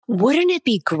Wouldn't it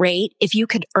be great if you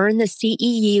could earn the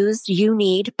CEUs you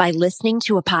need by listening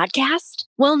to a podcast?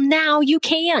 Well, now you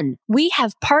can. We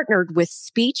have partnered with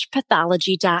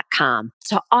SpeechPathology.com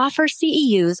to offer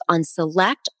CEUs on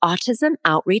select autism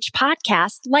outreach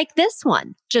podcasts like this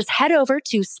one. Just head over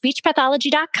to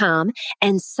SpeechPathology.com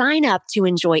and sign up to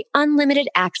enjoy unlimited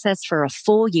access for a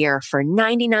full year for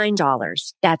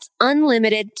 $99. That's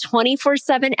unlimited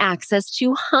 24/7 access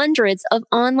to hundreds of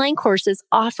online courses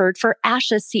offered for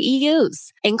ASHA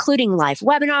CEUs, including live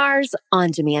webinars,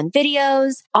 on-demand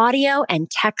videos, audio and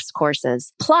text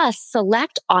courses, plus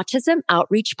select autism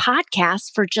outreach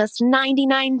podcasts for just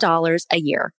 $99 a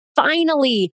year.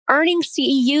 Finally, earning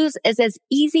CEUs is as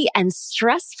easy and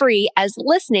stress-free as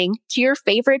listening to your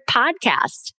favorite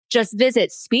podcast. Just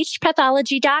visit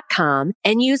SpeechPathology.com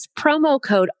and use promo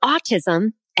code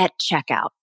AUTISM at checkout.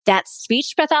 That's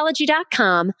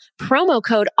SpeechPathology.com, promo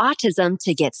code AUTISM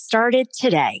to get started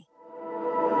today.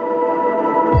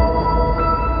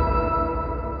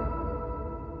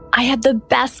 I had the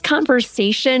best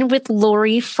conversation with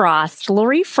Lori Frost.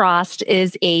 Lori Frost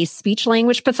is a speech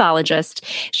language pathologist.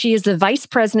 She is the vice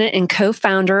president and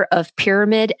co-founder of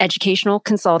Pyramid Educational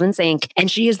Consultants, Inc.,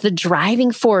 and she is the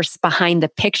driving force behind the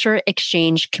Picture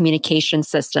Exchange Communication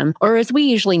System, or as we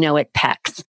usually know it,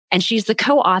 PECS. And she's the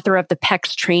co-author of the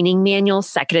PECS Training Manual,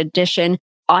 Second Edition,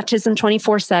 Autism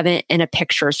 24/7, and A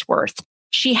Picture's Worth.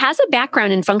 She has a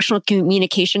background in functional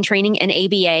communication training and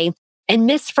ABA, and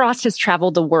Miss Frost has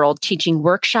traveled the world teaching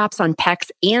workshops on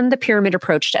PECS and the pyramid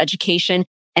approach to education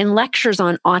and lectures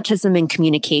on autism and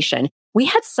communication. We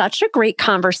had such a great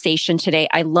conversation today.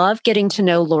 I love getting to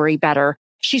know Lori better.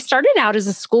 She started out as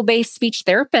a school-based speech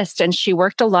therapist, and she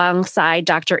worked alongside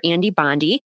Dr. Andy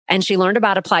Bondi, and she learned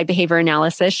about applied behavior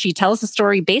analysis. She tells a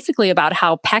story basically about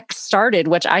how PECS started,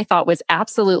 which I thought was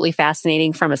absolutely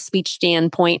fascinating from a speech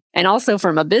standpoint and also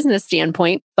from a business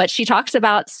standpoint. But she talks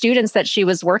about students that she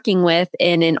was working with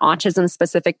in an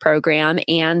autism-specific program,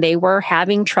 and they were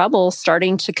having trouble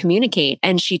starting to communicate.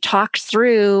 And she talks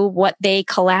through what they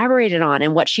collaborated on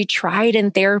and what she tried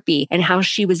in therapy and how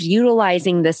she was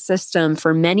utilizing this system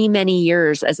for many, many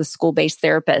years as a school-based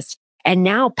therapist. And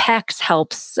now PECS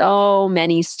helps so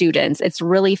many students. It's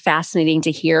really fascinating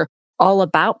to hear all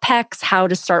about PECS, how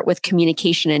to start with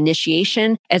communication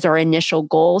initiation as our initial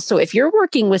goal. So if you're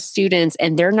working with students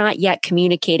and they're not yet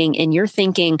communicating and you're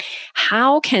thinking,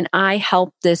 how can I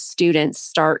help this student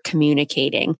start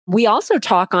communicating? We also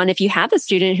talk on if you have a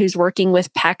student who's working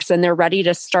with PECS and they're ready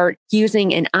to start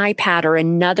using an iPad or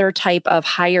another type of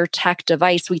higher tech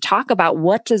device, we talk about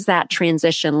what does that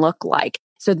transition look like?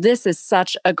 So this is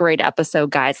such a great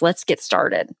episode, guys. Let's get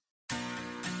started.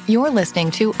 You're listening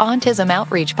to Autism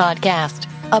Outreach Podcast,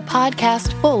 a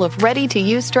podcast full of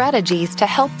ready-to-use strategies to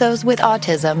help those with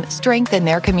autism strengthen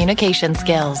their communication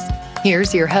skills.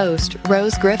 Here's your host,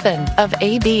 Rose Griffin of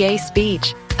ABA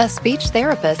Speech, a speech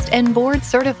therapist and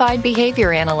board-certified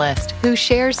behavior analyst who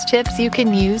shares tips you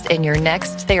can use in your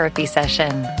next therapy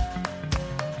session.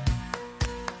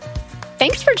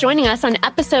 Thanks for joining us on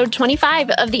episode 25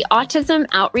 of the Autism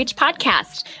Outreach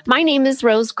Podcast. My name is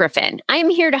Rose Griffin. I am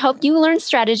here to help you learn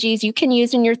strategies you can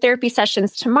use in your therapy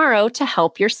sessions tomorrow to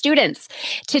help your students.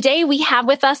 Today, we have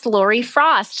with us Lori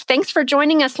Frost. Thanks for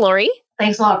joining us, Lori.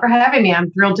 Thanks a lot for having me. I'm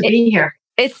thrilled to be here.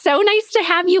 It's so nice to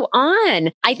have you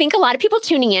on. I think a lot of people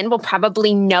tuning in will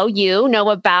probably know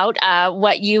about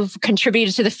what you've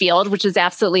contributed to the field, which is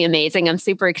absolutely amazing. I'm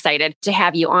super excited to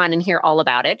have you on and hear all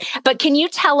about it. But can you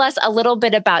tell us a little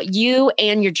bit about you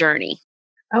and your journey?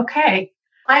 Okay.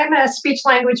 I'm a speech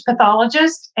language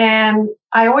pathologist, and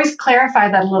I always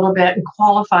clarify that a little bit and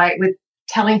qualify it with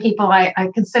telling people I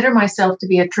consider myself to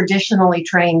be a traditionally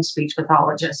trained speech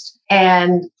pathologist.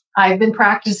 And I've been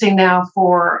practicing now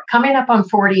for coming up on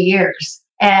 40 years.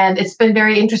 And it's been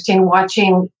very interesting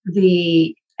watching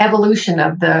the evolution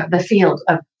of the field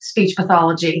of speech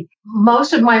pathology.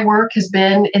 Most of my work has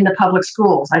been in the public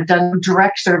schools. I've done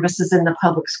direct services in the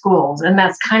public schools. And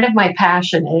that's kind of my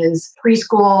passion is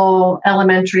preschool,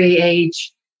 elementary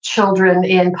age children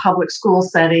in public school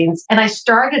settings. And I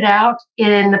started out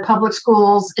in the public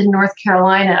schools in North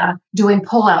Carolina doing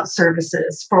pull-out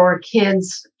services for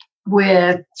kids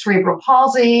with cerebral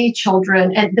palsy,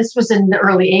 children, and this was in the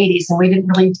early 80s, and we didn't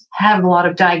really have a lot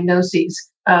of diagnoses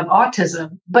of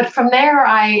autism. But from there,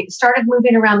 I started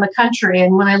moving around the country,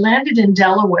 and when I landed in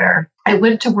Delaware, I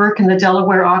went to work in the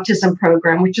Delaware Autism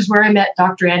Program, which is where I met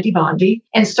Dr. Andy Bondi,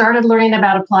 and started learning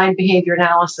about applied behavior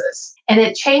analysis. And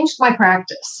it changed my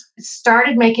practice. It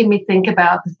started making me think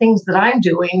about the things that I'm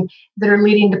doing that are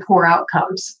leading to poor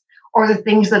outcomes, or the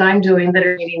things that I'm doing that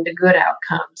are leading to good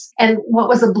outcomes. And what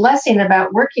was a blessing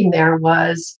about working there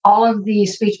was all of the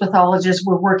speech pathologists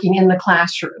were working in the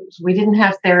classrooms. We didn't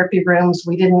have therapy rooms.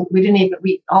 We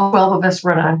all 12 of us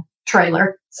were in a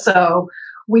trailer. So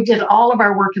we did all of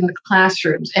our work in the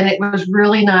classrooms, and it was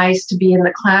really nice to be in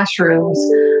the classrooms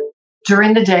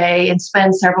during the day and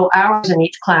spend several hours in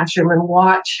each classroom and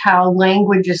watch how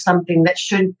language is something that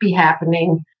should be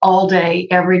happening all day,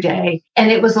 every day.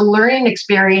 And it was a learning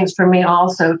experience for me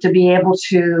also to be able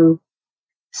to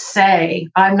say,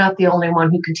 I'm not the only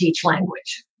one who can teach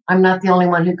language. I'm not the only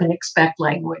one who can expect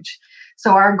language.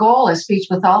 So our goal as speech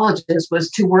pathologists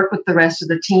was to work with the rest of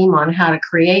the team on how to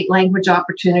create language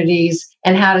opportunities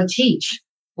and how to teach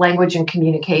language and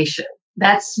communication.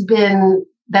 That's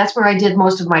where I did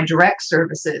most of my direct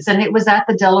services. And it was at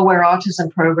the Delaware Autism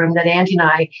Program that Andy and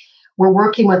I were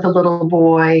working with a little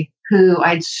boy who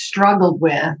I'd struggled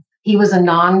with. He was a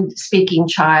non-speaking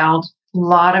child, a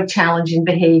lot of challenging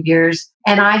behaviors.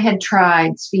 And I had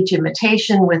tried speech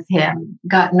imitation with him,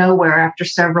 got nowhere after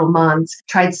several months,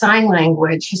 tried sign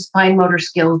language. His fine motor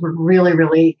skills were really,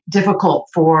 really difficult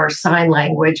for sign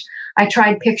language. I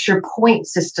tried picture point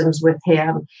systems with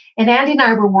him. And Andy and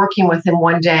I were working with him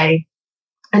one day.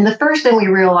 And the first thing we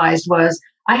realized was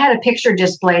I had a picture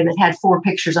display that had 4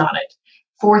 pictures on it,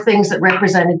 4 things that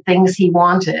represented things he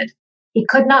wanted. He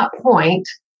could not point.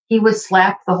 He would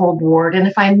slap the whole board. And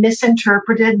if I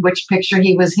misinterpreted which picture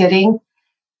he was hitting,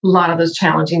 a lot of those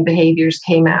challenging behaviors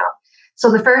came out.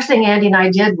 So the first thing Andy and I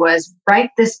did was right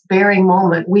this very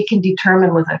moment, we can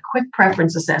determine with a quick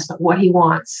preference assessment what he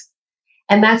wants.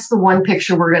 And that's the one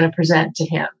picture we're going to present to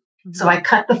him. So I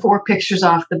cut the 4 pictures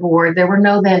off the board. There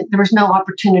was no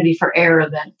opportunity for error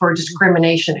then, for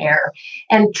discrimination error.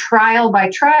 And trial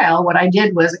by trial, what I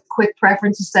did was a quick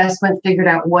preference assessment, figured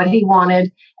out what he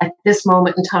wanted at this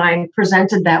moment in time,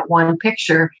 presented that one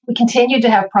picture. We continued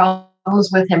to have problems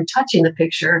with him touching the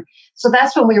picture. So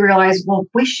that's when we realized, well,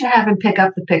 we should have him pick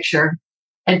up the picture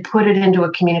and put it into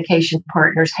a communication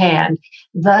partner's hand,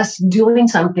 thus doing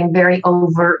something very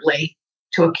overtly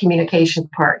to a communication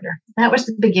partner. That was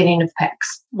the beginning of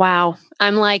PECS. Wow.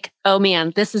 I'm like, oh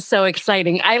man, this is so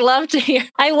exciting. I love to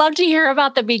hear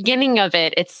about the beginning of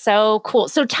it. It's so cool.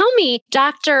 So tell me,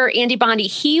 Dr. Andy Bondi,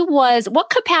 what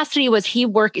capacity was he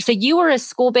working? So you were a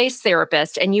school-based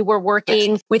therapist and you were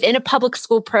working within a public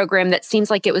school program that seems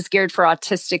like it was geared for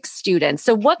autistic students.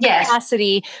 So what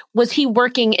capacity was he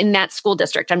working in that school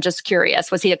district? I'm just curious.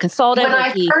 Was he a consultant?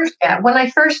 When I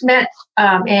first met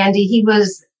Andy, he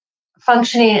was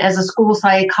functioning as a school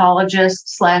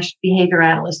psychologist / behavior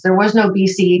analyst. There was no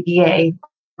BCBA,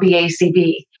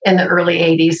 BACB in the early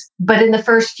 80s. But in the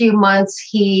first few months,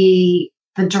 the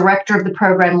director of the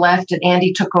program left and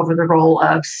Andy took over the role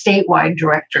of statewide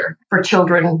director for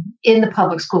children in the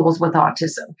public schools with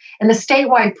autism. And the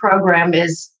statewide program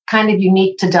is kind of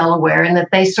unique to Delaware in that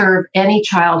they serve any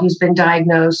child who's been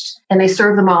diagnosed, and they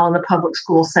serve them all in the public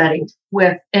school setting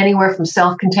with anywhere from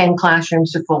self-contained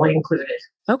classrooms to fully included.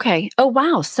 Okay. Oh,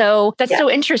 wow. So that's so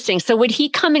interesting. So would he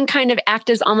come and kind of act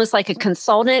as almost like a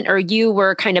consultant, or you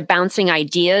were kind of bouncing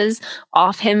ideas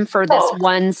off him for this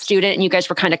one student and you guys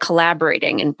were kind of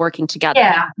collaborating and working together?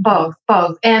 Yeah, both.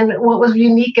 And what was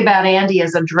unique about Andy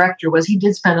as a director was he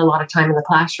did spend a lot of time in the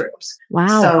classrooms.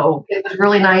 Wow. So it was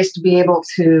really nice to be able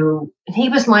to, and he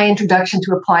was my introduction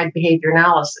to applied behavior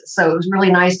analysis. So it was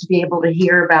really nice to be able to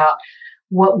hear about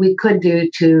what we could do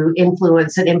to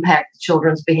influence and impact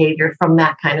children's behavior from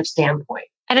that kind of standpoint.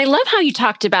 And I love how you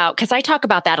talked about, because I talk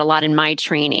about that a lot in my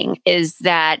training, is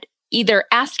that either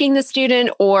asking the student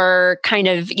or kind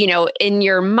of, in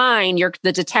your mind, you're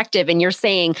the detective and you're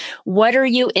saying, what are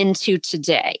you into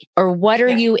today? Or what are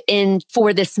you in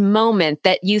for this moment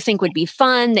that you think would be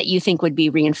fun, that you think would be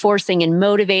reinforcing and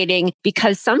motivating?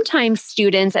 Because sometimes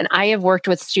students, and I have worked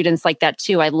with students like that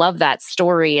too. I love that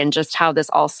story and just how this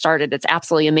all started. It's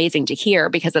absolutely amazing to hear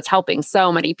because it's helping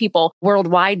so many people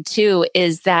worldwide too,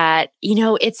 is that,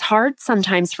 it's hard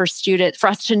sometimes for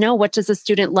us to know what does a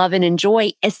student love and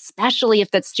enjoy, especially if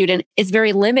that student is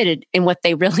very limited in what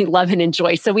they really love and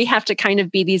enjoy. So we have to kind of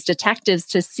be these detectives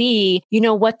to see,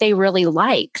 what they really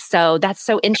like. So that's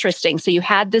so interesting. So you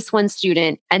had this one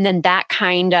student, and then that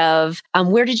kind of,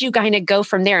 where did you kind of go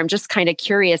from there? I'm just kind of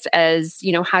curious as,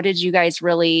 how did you guys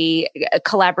really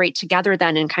collaborate together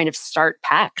then and kind of start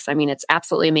PECS? I mean, it's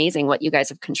absolutely amazing what you guys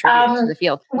have contributed to the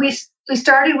field. We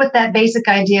started with that basic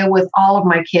idea with all of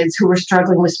my kids who were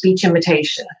struggling with speech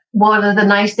imitation. One of the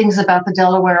nice things about the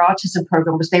Delaware Autism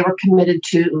Program was they were committed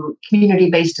to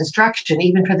community-based instruction,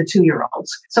 even for the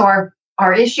 2-year-olds. So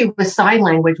our issue with sign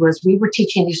language was we were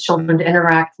teaching these children to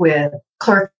interact with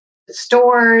clerks at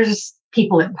stores,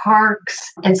 people in parks.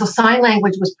 And so sign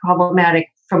language was problematic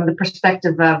from the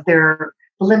perspective of their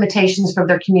limitations from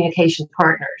their communication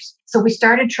partners. So we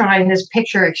started trying this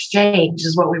picture exchange,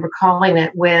 is what we were calling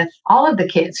it, with all of the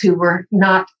kids who were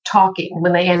not talking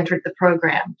when they entered the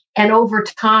program. And over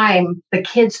time, the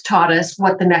kids taught us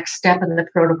what the next step in the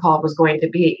protocol was going to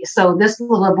be. So this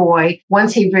little boy,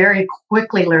 once he very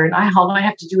quickly learned, all I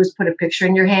have to do is put a picture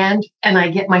in your hand and I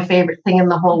get my favorite thing in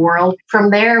the whole world.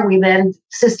 From there, we then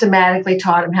systematically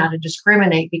taught him how to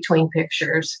discriminate between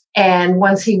pictures. And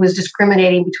once he was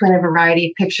discriminating between a variety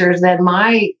of pictures, then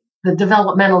the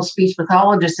developmental speech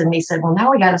pathologist in me said, well, now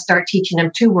we got to start teaching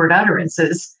him 2-word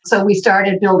utterances. So we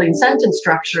started building sentence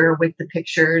structure with the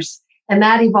pictures, and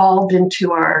that evolved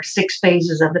into our 6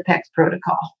 phases of the PECS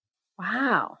protocol.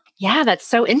 Wow. Yeah, that's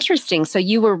so interesting. So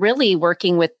you were really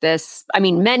working with this,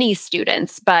 many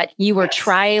students, but you were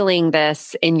trialing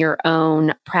this in your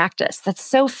own practice. That's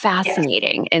so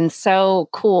fascinating and so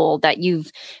cool that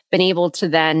you've been able to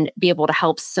then be able to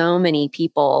help so many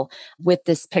people with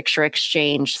this picture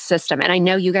exchange system. And I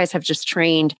know you guys have just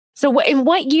trained. So in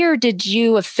what year did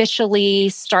you officially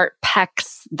start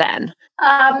PECS then?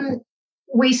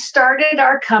 We started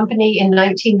our company in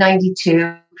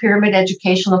 1992. Pyramid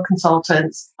Educational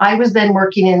Consultants. I was then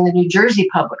working in the New Jersey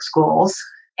public schools,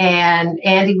 and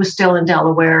Andy was still in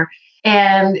Delaware.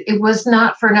 And it was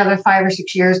not for another 5 or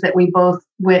 6 years that we both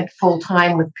went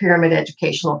full-time with Pyramid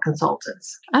Educational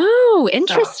Consultants. Oh,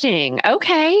 interesting.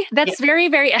 Okay. That's very,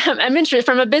 very, I'm interested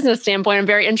from a business standpoint. I'm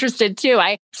very interested too.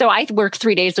 I work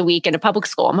 3 days a week in a public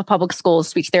school. I'm a public school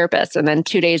speech therapist. And then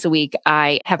 2 days a week,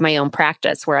 I have my own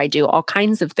practice where I do all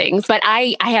kinds of things. But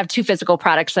I have 2 physical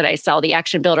products that I sell, the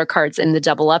Action Builder cards and the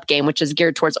Double Up game, which is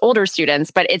geared towards older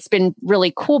students. But it's been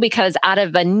really cool because out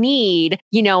of a need,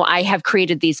 I have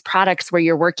created these products where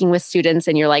you're working with students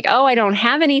and you're like, oh, I don't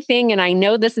have anything. And I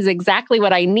know this is exactly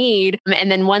what I need.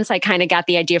 And then once I kind of got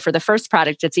the idea for the first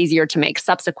product, it's easier to make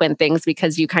subsequent things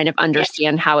because you kind of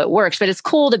understand how it works. But it's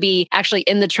cool to be actually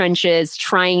in the trenches,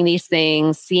 trying these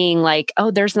things, seeing like,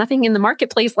 oh, there's nothing in the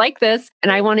marketplace like this.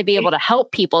 And I want to be able to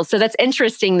help people. So that's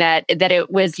interesting that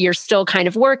it was, you're still kind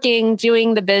of working,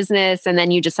 doing the business, and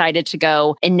then you decided to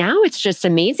go. And now it's just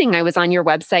amazing. I was on your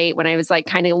website when I was like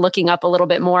kind of looking up a little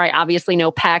bit more. I obviously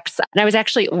know PECS.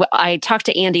 And I talked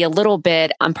to Andy a little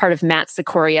bit. I'm part of Matt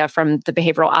Sikoria from the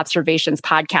Behavioral Observations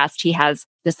podcast. He has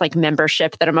this like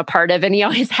membership that I'm a part of, and he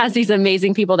always has these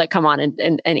amazing people that come on,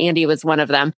 and Andy was one of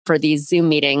them for these Zoom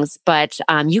meetings. But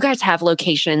you guys have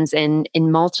locations in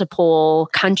multiple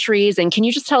countries, and can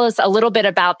you just tell us a little bit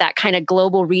about that kind of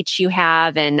global reach you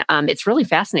have? And it's really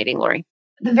fascinating, Lori.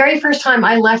 The very first time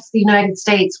I left the United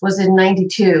States was in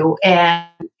 92, and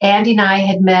Andy and I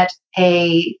had met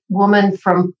a woman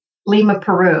from Lima,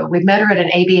 Peru. We met her at an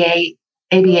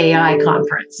ABAI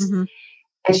conference. Mm-hmm.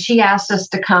 And she asked us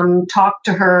to come talk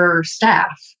to her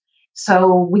staff.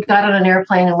 So we got on an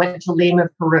airplane and went to Lima,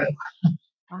 Peru.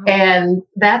 Wow. And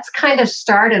that's kind of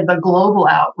started the global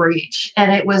outreach.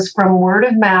 And it was from word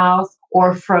of mouth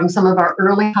or from some of our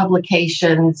early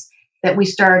publications that we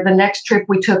started. The next trip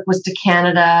we took was to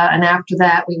Canada. And after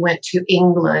that, we went to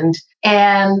England.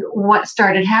 And what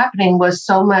started happening was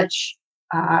so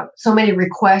many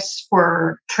requests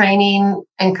for training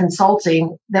and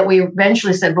consulting that we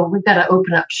eventually said, well, we've got to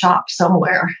open up shop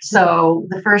somewhere. So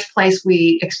the first place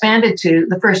we expanded to,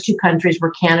 the first 2 countries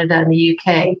were Canada and the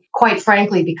UK, quite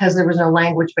frankly, because there was no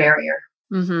language barrier.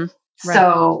 Mm-hmm. Right.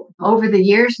 So over the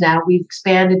years now, we've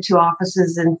expanded to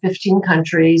offices in 15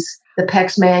 countries. The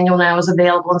PECS manual now is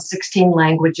available in 16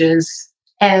 languages.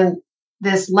 And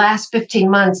this last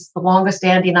 15 months, the longest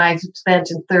Andy and I have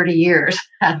spent in 30 years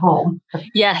at home.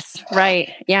 Yes,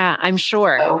 right. Yeah, I'm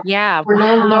sure. So yeah. We're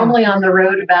normally on the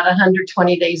road about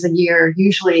 120 days a year,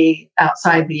 usually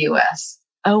outside the U.S.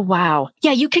 Oh, wow.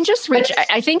 Yeah, you can just reach.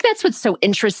 I think that's what's so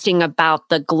interesting about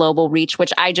the global reach,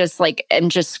 which I just am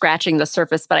just scratching the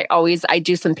surface, but I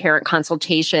do some parent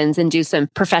consultations and do some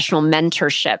professional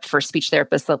mentorship for speech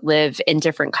therapists that live in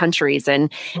different countries.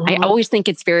 And I always think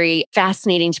it's very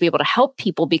fascinating to be able to help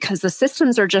people because the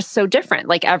systems are just so different.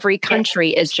 Like every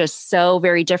country is just so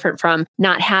very different, from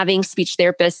not having speech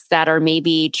therapists that are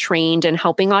maybe trained in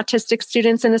helping autistic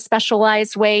students in a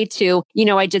specialized way to,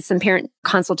 I did some parent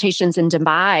consultations in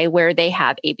nearby where they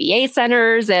have ABA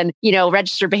centers and,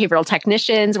 registered behavioral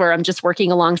technicians where I'm just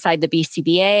working alongside the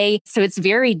BCBA. So it's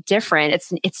very different.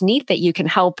 It's neat that you can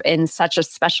help in such a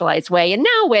specialized way. And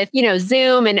now with,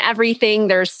 Zoom and everything,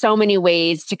 there's so many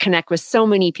ways to connect with so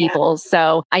many people.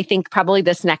 So I think probably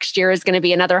this next year is going to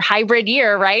be another hybrid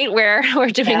year, right? Where we're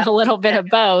doing a little bit of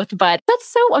both, but that's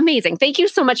so amazing. Thank you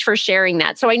so much for sharing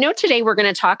that. So I know today we're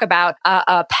going to talk about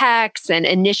PECs and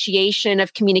initiation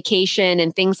of communication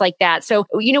and things like that. So,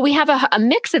 we have a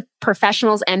mix of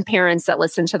professionals and parents that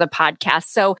listen to the podcast.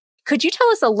 So could you tell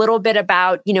us a little bit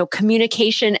about,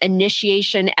 communication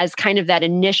initiation as kind of that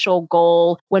initial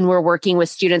goal when we're working with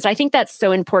students? I think that's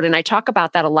so important. I talk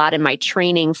about that a lot in my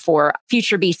training for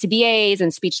future BCBAs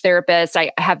and speech therapists.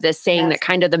 I have this saying that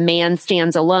kind of the man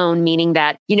stands alone, meaning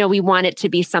that, we want it to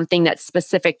be something that's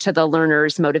specific to the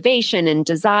learner's motivation and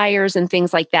desires and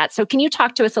things like that. So can you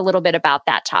talk to us a little bit about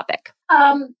that topic?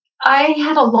 I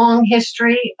had a long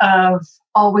history of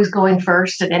always going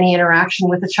first in any interaction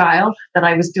with a child that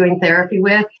I was doing therapy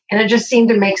with. And it just seemed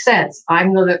to make sense.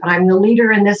 I'm the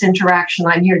leader in this interaction.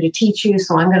 I'm here to teach you.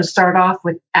 So I'm going to start off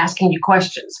with asking you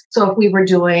questions. So if we were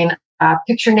doing a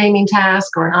picture naming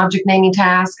task or an object naming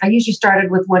task, I usually started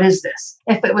with, what is this?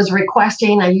 If it was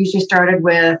requesting, I usually started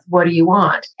with, what do you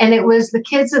want? And it was the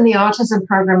kids in the autism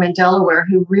program in Delaware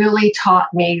who really taught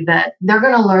me that they're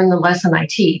going to learn the lesson I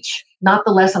teach, not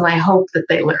the lesson I hope that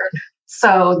they learn.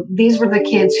 So these were the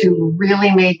kids who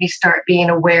really made me start being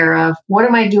aware of, what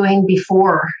am I doing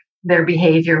before their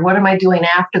behavior? What am I doing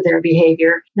after their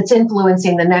behavior that's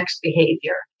influencing the next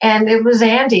behavior? And it was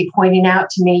Andy pointing out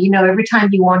to me, every time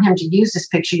you want him to use this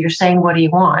picture, you're saying, what do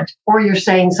you want? Or you're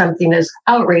saying something as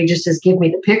outrageous as, give me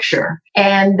the picture.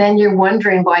 And then you're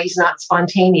wondering why he's not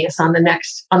spontaneous on the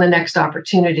next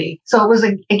opportunity. So it was,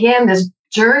 again, this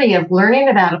journey of learning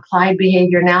about applied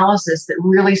behavior analysis that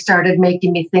really started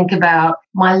making me think about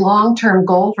my long-term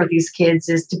goal for these kids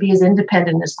is to be as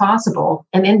independent as possible.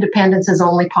 And independence is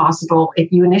only possible if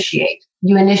you initiate.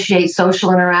 You initiate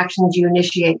social interactions, you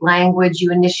initiate language,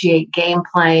 you initiate game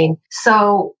playing.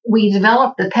 So we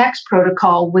developed the PECs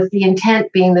protocol with the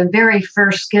intent being the very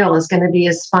first skill is going to be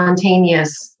a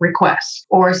spontaneous request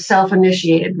or a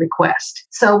self-initiated request.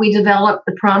 So we developed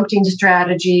the prompting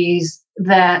strategies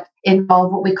that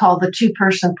involve what we call the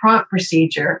two-person prompt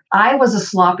procedure. I was a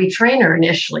sloppy trainer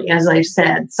initially, as I've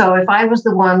said. So if I was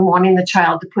the one wanting the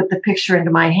child to put the picture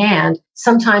into my hand,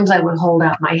 sometimes I would hold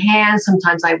out my hand.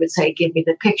 Sometimes I would say, give me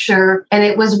the picture. And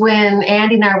it was when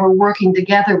Andy and I were working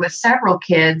together with several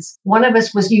kids, one of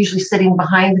us was usually sitting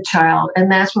behind the child.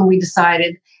 And that's when we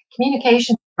decided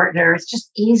communication partner, it's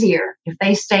just easier if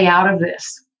they stay out of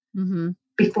this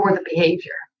before the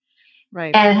behavior.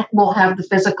 Right. And we'll have the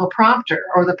physical prompter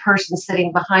or the person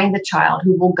sitting behind the child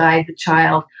who will guide the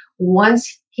child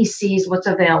once he sees what's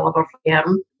available for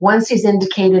him. Once he's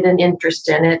indicated an interest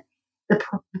in it, the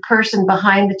person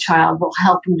behind the child will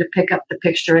help him to pick up the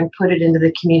picture and put it into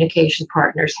the communication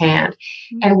partner's hand.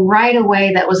 And right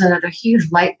away, that was another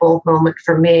huge light bulb moment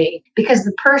for me because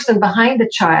the person behind the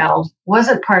child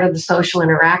wasn't part of the social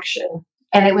interaction.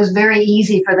 And it was very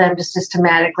easy for them to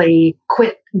systematically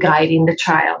quit guiding the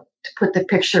child to put the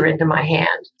picture into my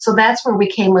hand. So that's where we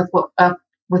came with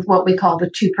what we call the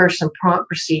two-person prompt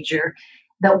procedure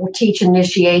that will teach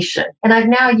initiation. And I've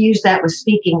now used that with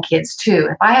speaking kids too.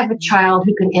 If I have a child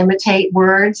who can imitate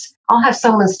words, I'll have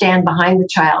someone stand behind the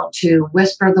child to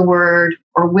whisper the word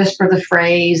or whisper the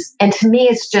phrase. And to me,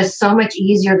 it's just so much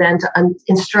easier than to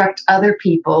instruct other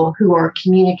people who are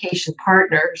communication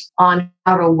partners on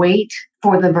how to wait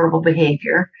for the verbal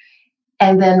behavior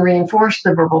and then reinforce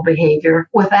the verbal behavior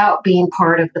without being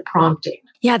part of the prompting.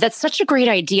 Yeah, that's such a great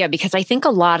idea because I think a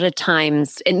lot of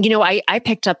times, and, I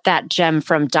picked up that gem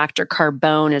from Dr.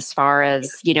 Carbone as far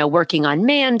as, working on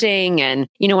manding. And,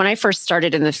 when I first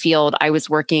started in the field, I was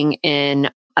working in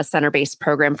a center-based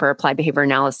program for applied behavior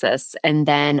analysis. And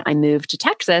then I moved to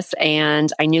Texas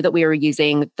and I knew that we were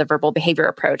using the verbal behavior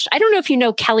approach. I don't know if you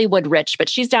know Kelly Wood-Rich, but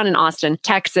she's down in Austin,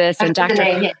 Texas. And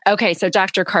so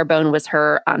Dr. Carbone was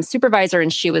her supervisor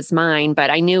and she was mine, but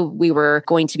I knew we were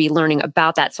going to be learning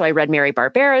about that. So I read Mary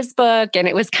Barbera's book and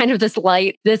it was kind of this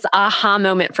aha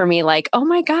moment for me, like, oh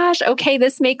my gosh, okay,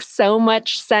 this makes so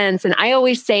much sense. And I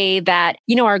always say that,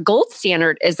 our gold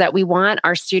standard is that we want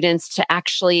our students to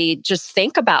actually just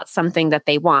think about something that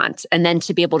they want and then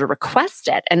to be able to request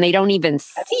it and they don't even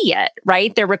see it,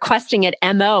 right? They're requesting it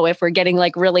MO if we're getting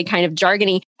like really kind of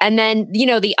jargony. And then,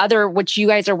 the other, which you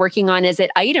guys are working on, is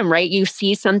at item, right? You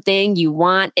see something, you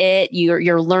want it,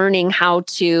 you're learning how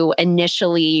to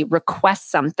initially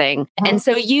request something. And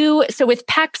so with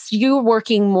PECS, you're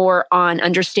working more on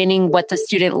understanding what the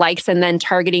student likes and then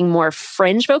targeting more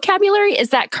fringe vocabulary. Is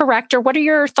that correct? Or what are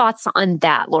your thoughts on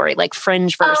that, Lori? Like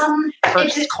fringe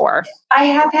versus core? I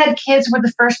have had kids where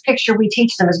the first picture we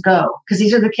teach them is go, because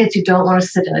these are the kids who don't want to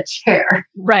sit in a chair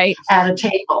at a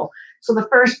table. So the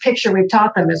first picture we've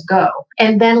taught them is go.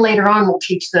 And then later on, we'll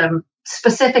teach them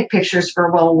specific pictures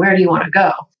for, well, where do you want to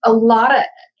go?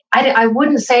 I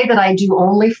wouldn't say that I do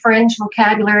only fringe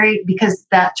vocabulary, because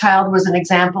that child was an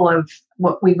example of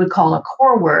what we would call a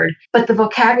core word. But the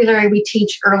vocabulary we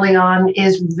teach early on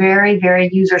is very, very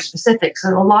user specific.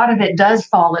 So a lot of it does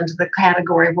fall into the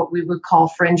category of what we would call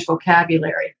fringe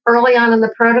vocabulary. Early on in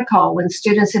the protocol, when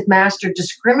students have mastered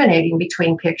discriminating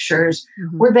between pictures,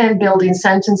 we're then building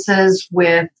sentences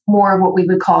with more of what we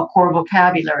would call core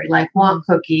vocabulary, like want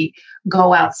cookie,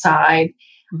 go outside,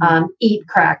 eat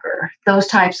cracker, those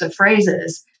types of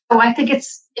phrases. So I think it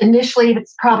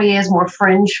probably is more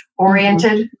fringe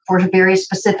oriented for very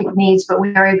specific needs, but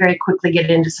we very, very quickly get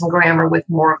into some grammar with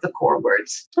more of the core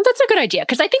words. Well, that's a good idea,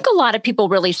 because I think a lot of people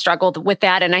really struggled with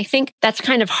that. And I think that's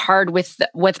kind of hard with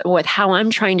how I'm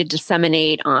trying to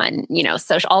disseminate on,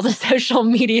 all the social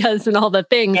medias and all the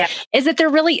things, is that there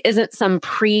really isn't some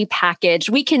pre-packaged.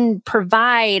 We can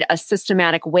provide a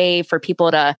systematic way for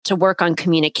people to work on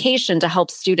communication, to help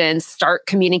students start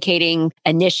communicating,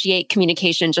 initiate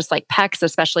communication, just like PECS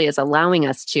especially is allowing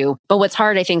us to. But what's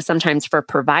hard, I think, sometimes for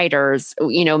providers,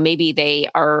 maybe they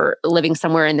are living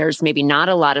somewhere and there's maybe not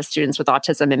a lot of students with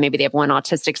autism, and maybe they have one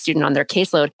autistic student on their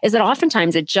caseload, is that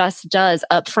oftentimes it just does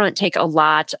upfront take a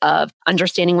lot of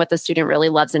understanding what the student really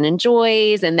loves and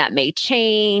enjoys, and that may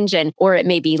change, or it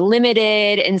may be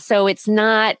limited. And so it's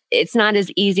not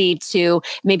as easy to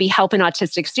maybe help an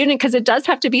autistic student, because it does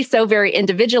have to be so very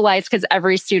individualized, because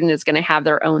every student is going to have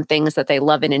their own things that they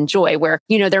love and enjoy, where,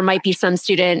 there might be some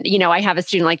student, I have a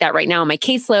student like that right now on my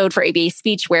caseload for ABA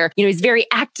speech, where, he's very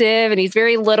active and he's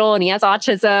very little and he has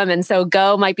autism. And so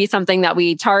go might be something that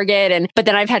we target. But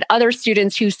then I've had other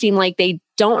students who seem like they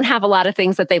don't have a lot of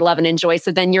things that they love and enjoy.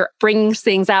 So then you're bringing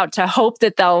things out to hope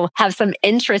that they'll have some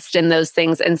interest in those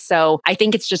things. And so I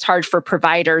think it's just hard for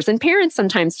providers and parents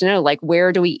sometimes to know, like,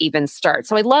 where do we even start?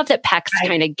 So I love that PECS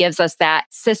kind of gives us that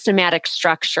systematic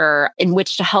structure in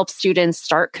which to help students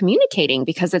start communicating,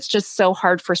 because it's just so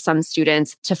hard for some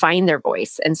students to find their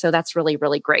voice. And so that's really,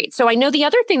 really great. So I know the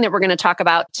other thing that we're going to talk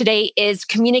about today is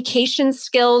communication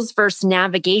skills versus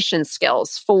navigation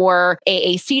skills for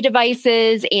AAC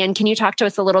devices. And can you talk to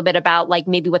us a little bit about, like,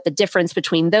 maybe what the difference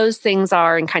between those things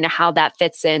are and kind of how that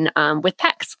fits in with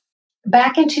PECS?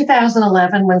 Back in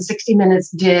 2011, when 60 Minutes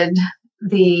did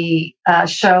the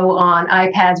show on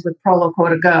iPads with Proloquo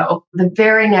to Go, the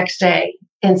very next day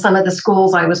in some of the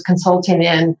schools I was consulting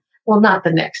in, well, not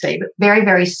the next day, but very,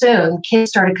 very soon, kids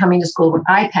started coming to school with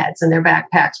iPads in their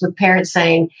backpacks, with parents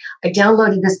saying, I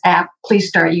downloaded this app, please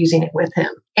start using it with him.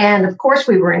 And of course,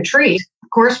 we were intrigued. Of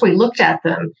course, we looked at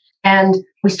them. And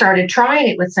we started trying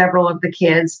it with several of the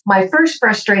kids. My first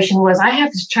frustration was, I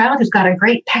have this child who's got a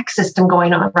great PECS system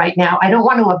going on right now. I don't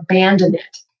want to abandon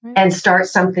it and start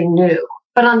something new.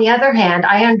 But on the other hand,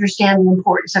 I understand the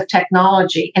importance of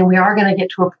technology. And we are going to get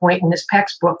to a point in this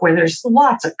PECS book where there's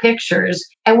lots of pictures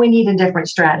and we need a different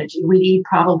strategy. We need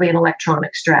probably an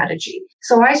electronic strategy.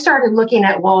 So I started looking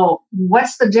at, well,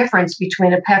 what's the difference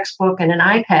between a PECS book and an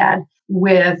iPad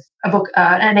with a book,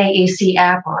 an AAC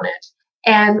app on it?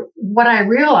 And what I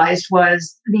realized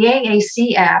was the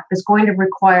AAC app is going to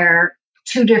require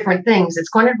two different things. It's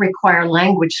going to require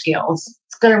language skills.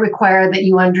 It's going to require that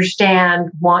you understand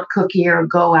want cookie or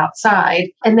go outside.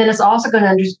 And then it's also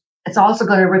going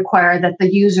to require that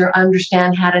the user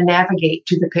understand how to navigate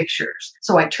to the pictures.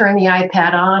 So I turn the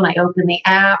iPad on, I open the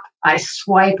app, I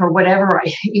swipe or whatever.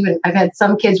 I've had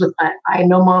some kids with, I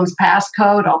know mom's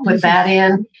passcode, I'll put that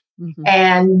in.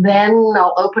 And then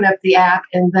I'll open up the app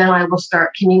and then I will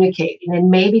start communicating. And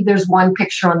maybe there's one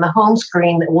picture on the home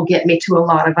screen that will get me to a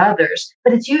lot of others.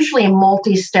 But it's usually a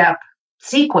multi-step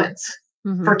sequence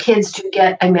for kids to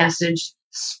get a message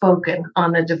spoken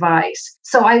on the device.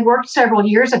 So I worked several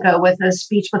years ago with a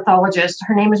speech pathologist.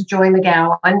 Her name is Joy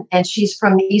McGowan, and she's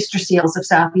from the Easter Seals of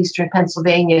southeastern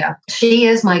Pennsylvania. She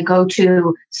is my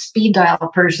go-to speed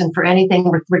dial person for anything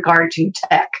with regard to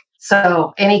tech.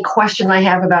 So any question I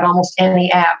have about almost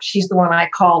any app, she's the one I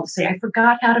call to say, I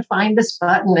forgot how to find this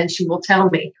button, and she will tell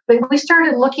me. But we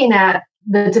started looking at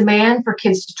the demand for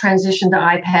kids to transition to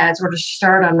iPads or to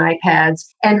start on iPads.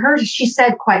 And she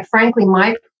said, quite frankly,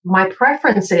 my My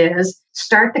preference is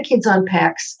start the kids on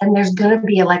PECS, and there's going to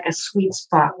be like a sweet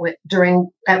spot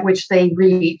at which they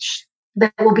reach.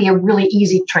 That will be a really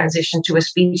easy transition to a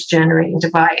speech generating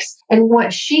device. And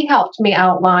what she helped me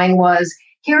outline was,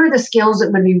 here are the skills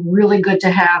that would be really good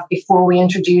to have before we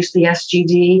introduce the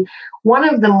SGD. One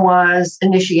of them was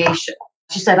initiation.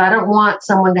 She said, I don't want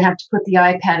someone to have to put the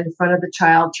iPad in front of the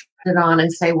child, turn it on,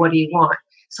 and say, what do you want?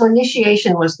 So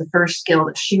initiation was the first skill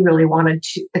that she really wanted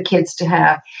the kids to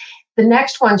have. The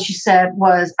next one she said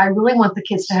was, I really want the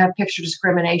kids to have picture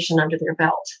discrimination under their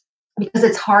belt, because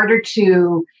it's harder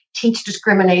to teach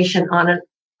discrimination on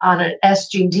an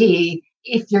SGD.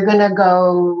 If you're going to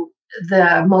go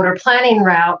the motor planning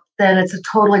route, then it's a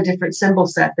totally different symbol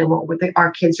set than what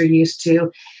our kids are used to.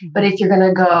 But if you're going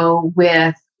to go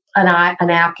with an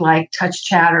app like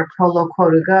TouchChat or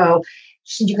Proloquo2Go,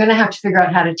 you're going to have to figure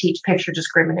out how to teach picture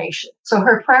discrimination. So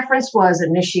her preference was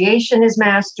initiation is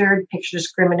mastered, picture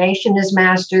discrimination is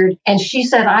mastered. And she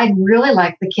said, I'd really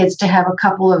like the kids to have a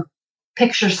couple of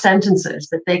picture sentences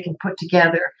that they can put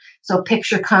together. So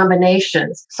picture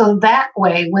combinations. So that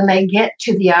way, when they get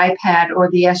to the iPad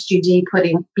or the SGD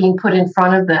being put in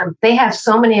front of them, they have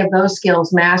so many of those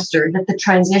skills mastered that the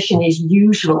transition is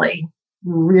usually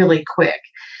really quick.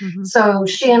 Mm-hmm. So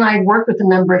she and I worked with a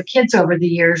number of kids over the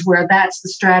years where that's the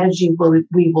strategy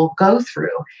we will go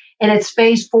through. And it's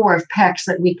phase 4 of PECS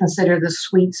that we consider the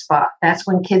sweet spot. That's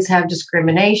when kids have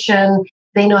discrimination.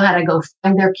 They know how to go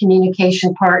find their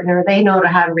communication partner. They know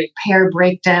how to repair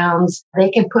breakdowns. They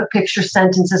can put picture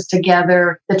sentences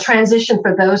together. The transition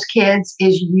for those kids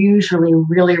is usually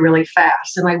really, really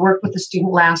fast. And I worked with a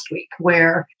student last week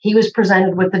where he was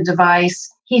presented with the device.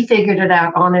 He figured it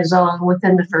out on his own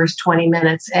within the first 20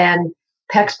 minutes, and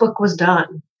PECS book was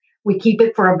done. We keep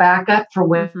it for a backup for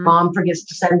when mom forgets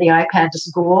to send the iPad to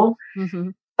school.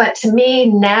 Mm-hmm. But to me,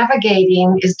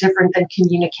 navigating is different than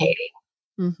communicating.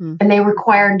 Mm-hmm. And they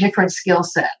require different skill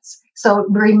sets. So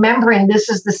remembering this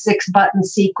is the 6-button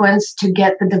sequence to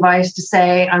get the device to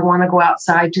say, I want to go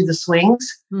outside to the swings.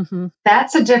 Mm-hmm.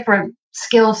 That's a different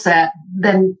skill set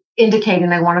than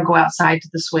indicating I want to go outside to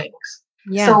the swings.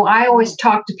 Yeah. So I always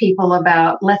talk to people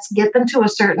about, let's get them to a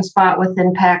certain spot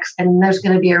within PECS, and there's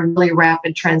going to be a really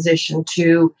rapid transition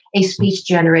to a speech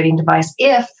generating device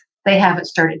if they haven't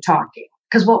started talking.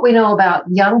 Because what we know about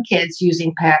young kids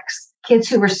using PECS, kids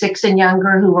who were 6 and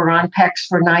younger who were on PECS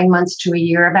for 9 months to a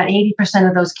year, about 80%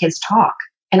 of those kids talk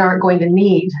and aren't going to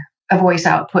need a voice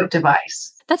output device.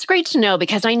 That's great to know,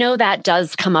 because I know that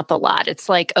does come up a lot. It's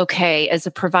like, okay, as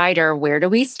a provider, where do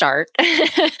we start?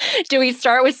 Do we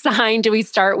start with Sign? Do we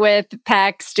start with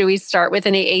PECS? Do we start with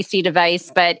an AAC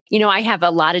device? But, I have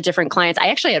a lot of different clients. I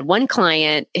actually had one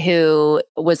client who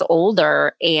was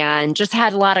older and just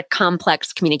had a lot of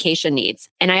complex communication needs.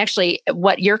 And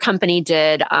what your company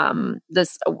did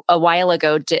this a while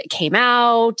ago, came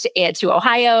out to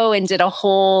Ohio and did a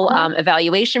whole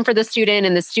evaluation for the student.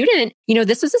 And the student,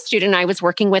 this was a student I was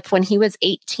working with when he was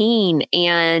 18,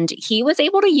 and he was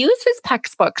able to use his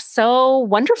PECS book so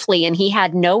wonderfully, and he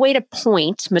had no way to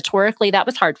point motorically. That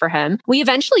was hard for him. We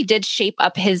eventually did shape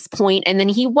up his point, and then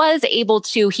he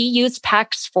used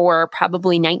PECS for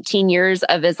probably 19 years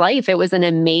of his life. It was an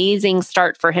amazing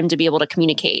start for him to be able to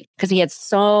communicate, because he had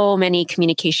so many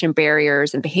communication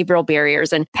barriers and behavioral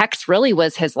barriers, and PECS really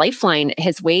was his lifeline,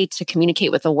 his way to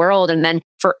communicate with the world. And then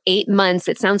for 8 months,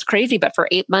 it sounds crazy, but for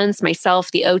 8 months, myself,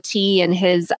 the OT, and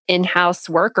his in-house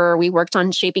worker, we worked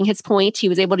on shaping his point. He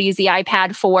was able to use the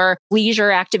iPad for leisure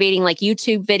activating like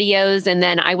YouTube videos. And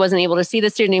then I wasn't able to see the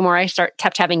student anymore. I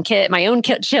kept having my own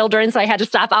children, so I had to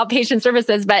stop outpatient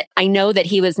services. But I know that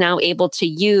he was now able to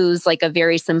use like a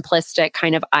very simplistic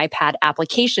kind of iPad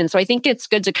application. So I think it's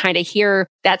good to kind of hear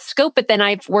that scope. But then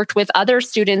I've worked with other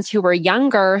students who were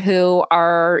younger who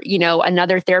are,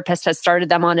 another therapist has started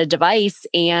them on a device,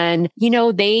 and,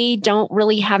 they don't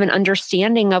really have an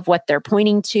understanding of what they're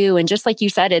pointing to. And just like you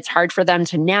said, it's hard for them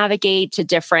to navigate to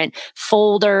different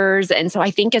folders. And so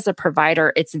I think as a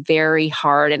provider, it's very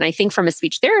hard. And I think from a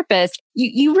speech therapist,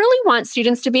 you really want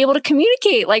students to be able to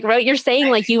communicate. Like what you're saying,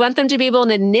 like you want them to be able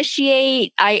to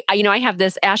initiate. I have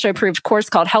this ASHA approved course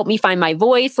called Help Me Find My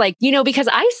Voice. Like, because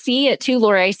I see it too,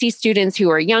 Lori. I see students who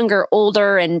are younger,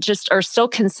 older, and just are still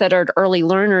considered early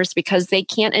learners because they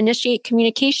can't initiate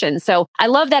communication. So I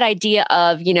love that idea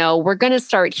of, we're going to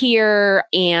start here,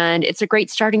 and it's it's a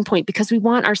great starting point because we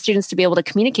want our students to be able to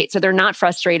communicate so they're not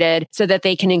frustrated, so that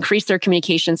they can increase their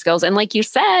communication skills. And like you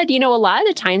said, a lot of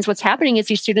the times what's happening is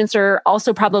these students are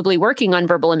also probably working on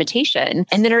verbal imitation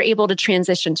and then are able to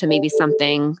transition to maybe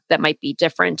something that might be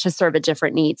different to serve a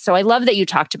different need. So I love that you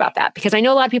talked about that because I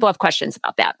know a lot of people have questions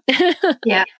about that.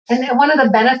 Yeah. And one of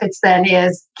the benefits then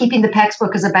is keeping the PECS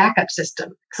book as a backup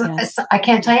system. Yes. I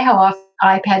can't tell you how often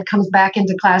iPad comes back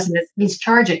into class and it needs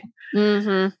charging.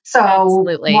 Mm-hmm. So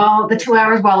Absolutely. While the 2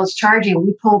 hours while it's charging,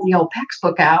 we pull the old PECS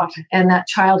book out and that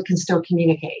child can still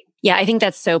communicate. Yeah, I think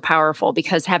that's so powerful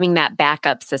because having that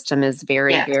backup system is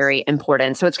very, very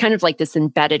important. So it's kind of like this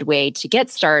embedded way to get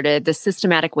started, the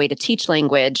systematic way to teach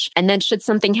language. And then should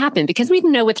something happen, because we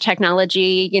know with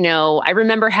technology, I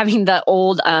remember having the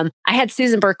old, I had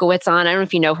Susan Berkowitz on. I don't know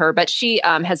if you know her, but she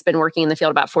has been working in the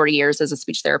field about 40 years as a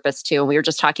speech therapist too. And we were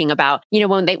just talking about,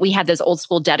 when we had those old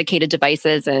school dedicated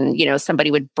devices and,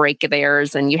 somebody would break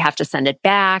theirs and you'd have to send it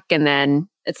back. And then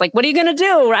it's like, what are you going to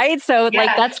do? Right. So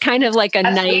that's kind of like a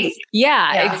nice,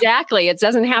 exactly. It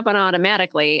doesn't happen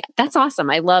automatically. That's awesome.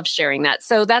 I love sharing that.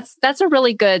 So that's a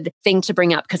really good thing to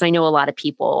bring up because I know a lot of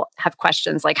people have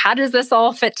questions like, how does this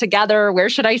all fit together? Where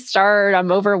should I start?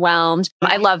 I'm overwhelmed.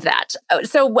 I love that.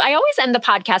 So I always end the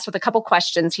podcast with a couple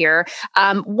questions here.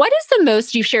 What is the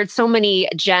most, you've shared so many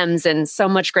gems and so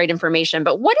much great information,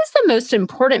 but what is the most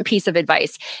important piece of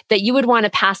advice that you would want to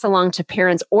pass along to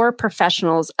parents or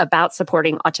professionals about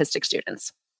supporting autistic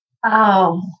students?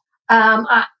 I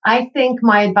think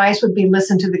my advice would be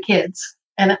listen to the kids.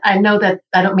 And I know that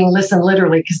I don't mean listen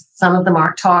literally because some of them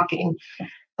aren't talking,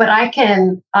 but I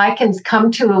can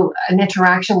come to an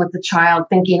interaction with the child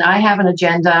thinking, I have an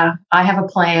agenda, I have a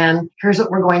plan, here's what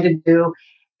we're going to do.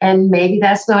 And maybe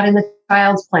that's not in the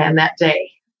child's plan that day.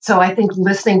 So I think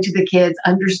listening to the kids,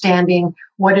 understanding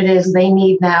what it is they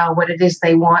need now, what it is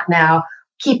they want now,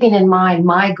 keeping in mind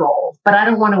my goal, but I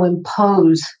don't want to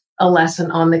impose a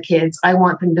lesson on the kids. I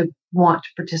want them to want to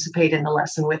participate in the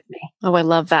lesson with me. Oh, I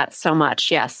love that so much.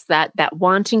 Yes, that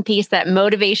wanting piece, that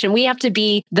motivation. We have to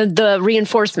be the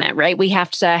reinforcement, right? We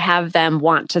have to have them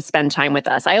want to spend time with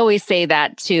us. I always say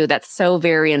that too. That's so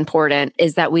very important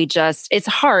is that it's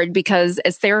hard because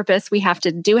as therapists, we have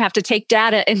to take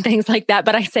data and things like that.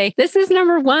 But I say, this is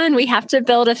number one. We have to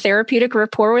build a therapeutic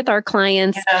rapport with our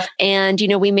clients. Yeah. And,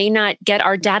 we may not get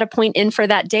our data point in for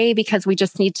that day because we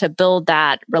just need to build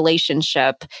that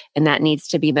relationship and that needs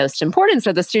to be most important.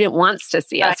 So the student wants to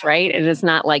see us, right? And it's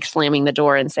not like slamming the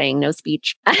door and saying no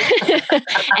speech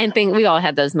and we all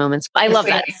had those moments. I love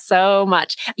that so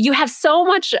much. You have so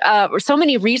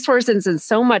many resources and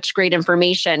so much great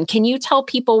information. Can you tell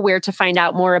people where to find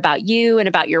out more about you and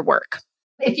about your work?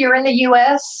 If you're in the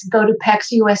US, go to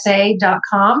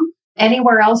PECSUSA.com.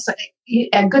 Anywhere else,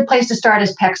 a good place to start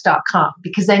is PECS.com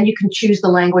because then you can choose the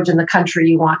language and the country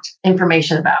you want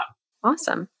information about.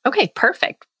 Awesome. Okay,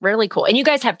 perfect. Really cool. And you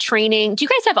guys have training. Do you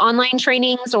guys have online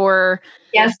trainings or?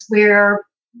 Yes,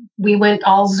 we went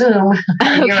all Zoom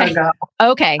a year ago.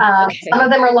 Okay. Some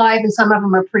of them are live and some of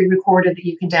them are pre-recorded that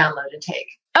you can download and take.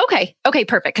 Okay,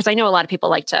 perfect. Because I know a lot of people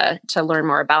like to learn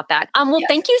more about that.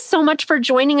 Thank you so much for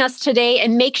joining us today.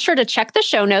 And make sure to check the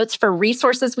show notes for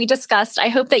resources we discussed. I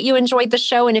hope that you enjoyed the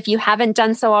show. And if you haven't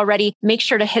done so already, make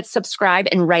sure to hit subscribe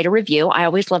and write a review. I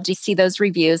always love to see those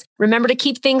reviews. Remember to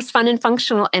keep things fun and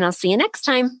functional. And I'll see you next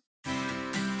time.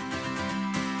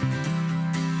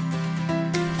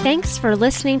 Thanks for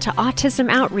listening to Autism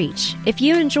Outreach. If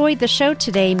you enjoyed the show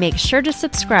today, make sure to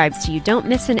subscribe so you don't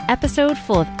miss an episode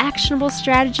full of actionable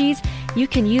strategies you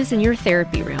can use in your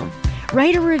therapy room.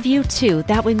 Write a review too.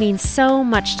 That would mean so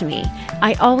much to me.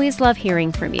 I always love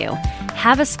hearing from you.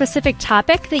 Have a specific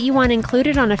topic that you want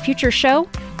included on a future show?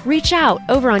 Reach out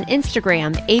over on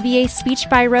Instagram, ABA Speech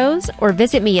by Rose, or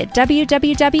visit me at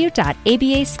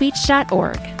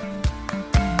www.abaspeech.org.